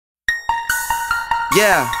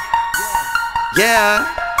Yeah. Yeah.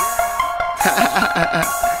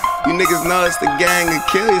 You niggas know it's the gang and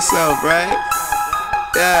kill yourself, right?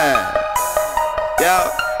 Yeah. Yo.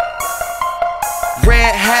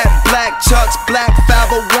 Red hat, black chucks, black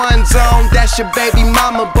 501 zone. That's your baby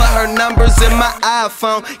mama, but her number's in my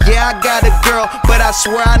iPhone. Yeah, I got a girl, but I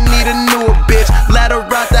swear I need a newer bitch. Let her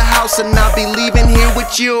out the house and I'll be leaving here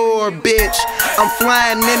with your bitch. I'm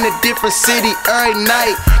flying in a different city every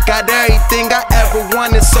night. Got everything I ever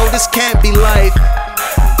wanted, so this can't be life.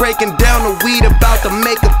 Breaking down the weed, about to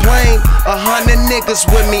make it plain. 100 niggas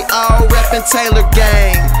with me, all reppin' Taylor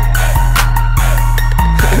gang.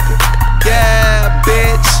 Yeah,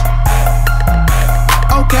 bitch.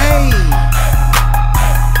 Okay.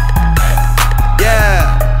 Yeah.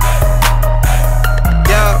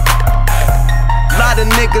 Yo. Lot of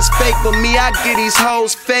niggas fake, but me, I get these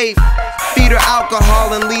hoes faith. Feed her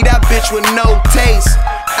alcohol and leave that bitch with no taste.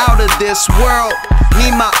 Out of this world,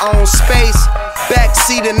 need my own space.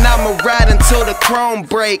 Backseat and I'ma ride until the chrome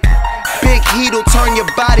break. Big heat'll turn your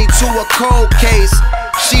body to a cold case.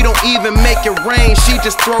 She don't even make it rain, she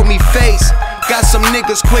just throw me face. Got some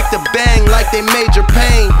niggas quick to bang like they Major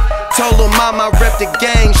Pain. Told her mama I rep the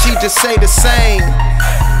gang, she just say the same.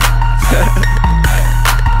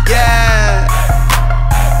 Yeah.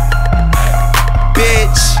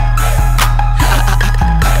 Bitch.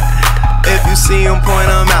 If you see him,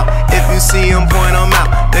 point him out. If you see him, point him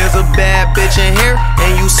out. There's a bad bitch in here,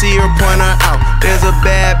 and you see her, point her out. There's a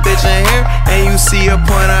bad bitch in here, and you see her,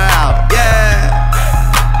 point her out. Yeah.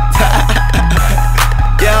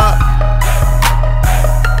 Yeah.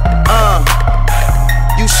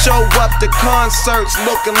 You show up to concerts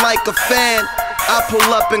looking like a fan. I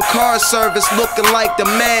pull up in car service looking like the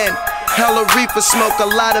man. Hella reefer smoke, a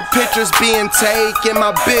lot of pictures being taken.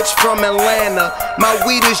 My bitch from Atlanta, my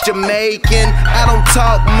weed is Jamaican. I don't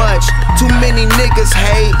talk much, too many niggas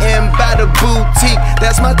hating. By the boutique,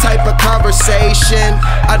 that's my type of conversation.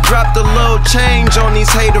 I dropped a little change on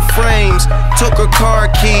these hater frames. Took her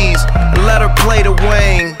car keys and let her play the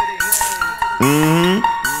Wayne.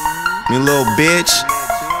 You little bitch.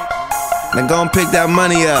 Now go and pick that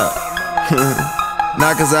money up.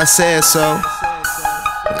 Not cause I said so,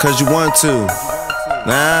 cause you want to.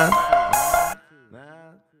 Nah.